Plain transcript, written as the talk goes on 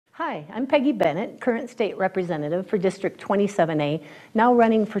Hi, I'm Peggy Bennett, current state representative for District 27A, now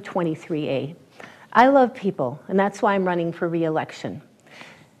running for 23A. I love people, and that's why I'm running for re-election.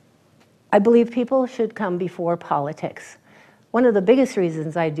 I believe people should come before politics. One of the biggest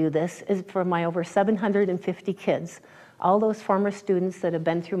reasons I do this is for my over 750 kids, all those former students that have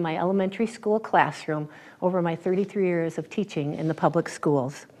been through my elementary school classroom over my 33 years of teaching in the public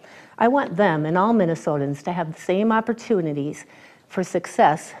schools. I want them and all Minnesotans to have the same opportunities for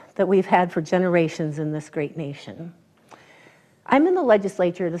success that we've had for generations in this great nation. I'm in the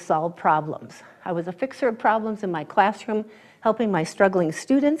legislature to solve problems. I was a fixer of problems in my classroom, helping my struggling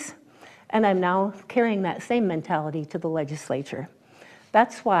students, and I'm now carrying that same mentality to the legislature.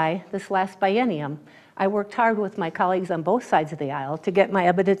 That's why this last biennium, I worked hard with my colleagues on both sides of the aisle to get my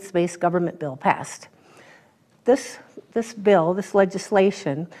evidence-based government bill passed. This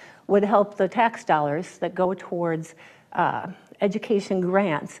legislation, would help the tax dollars that go towards education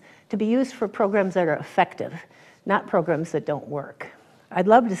grants to be used for programs that are effective, not programs that don't work. I'd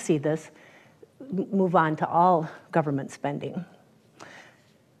love to see this move on to all government spending.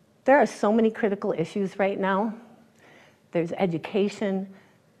 There are so many critical issues right now. There's education,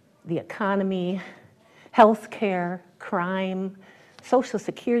 the economy, healthcare, crime, Social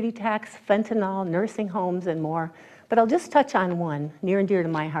Security tax, fentanyl, nursing homes, and more. But I'll just touch on one near and dear to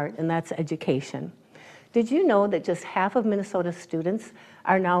my heart, and that's education. Did you know that just half of Minnesota's students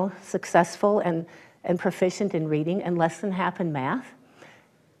are now successful and proficient in reading and less than half in math?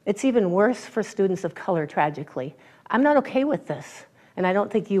 It's even worse for students of color, tragically. I'm not okay with this, and I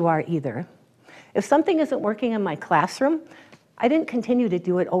don't think you are either. If something isn't working in my classroom, I didn't continue to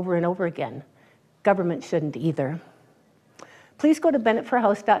do it over and over again. Government shouldn't either. Please go to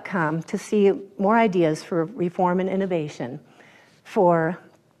bennettforhouse.com to see more ideas for reform and innovation for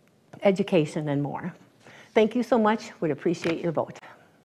education and more. Thank you so much. Would appreciate your vote.